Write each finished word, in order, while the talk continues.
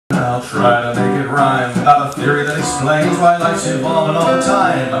I'll try to make it rhyme. Got a theory that explains why life's evolving all the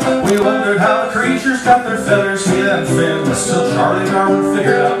time. We wondered how the creatures got their feathers, feet, and fins, till Charlie Darwin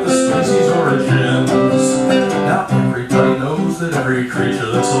figured out the species' origins. Now everybody knows that every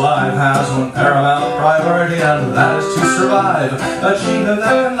creature that's alive has one paramount priority, and that is to survive. A cheetah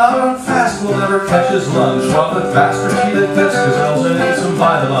that cannot run fast will never catch his lunch, while the faster cheetah gets gazelles and eats them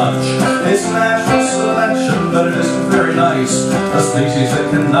by the bunch. It's natural selection, but it isn't very nice. A species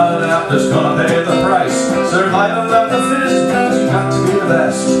that cannot adapt is gonna pay the price. Survival of the fittest means you've got to be the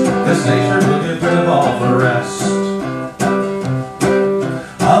best, cause nature will get rid of all the rest.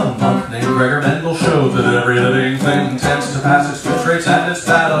 A monk named Gregor Mendel showed that every living thing tends to pass its good traits and its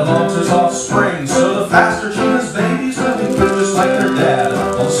bad along to its offspring. So the faster cheetah's babies will be good just like their dad,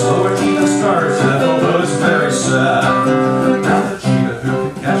 while the slower cheetah starves to death, although it's very sad. Now the cheetah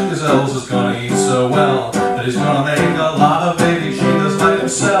who can catch gazelles is gonna eat so well that he's gonna make a lot of baby cheetahs like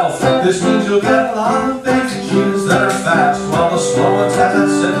himself. This means you'll get a lot of baby cheetahs that are fast, while the slow ones, as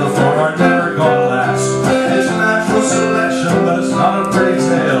I said before, are never gonna last. It's natural selection, but it's not a pretty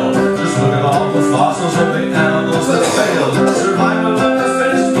tale. Just look at all the fossils of the animals that failed. Survival of the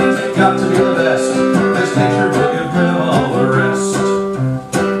fittest means you've got to be the best, cause nature will get rid of all the rest.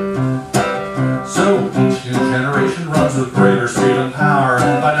 So each new generation runs with greater speed and power,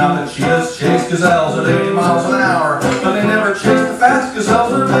 and by now the cheetahs chase gazelles at 80 miles an hour. But they never chase the fast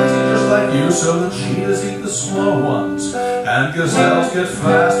gazelles, they're lazy just like you, so the cheetahs eat the slow ones, and gazelles get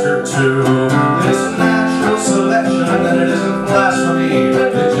faster too. It's natural selection, and it isn't blasphemy.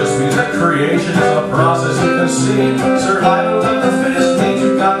 It just means that creation is a process you can see. Survival of the fittest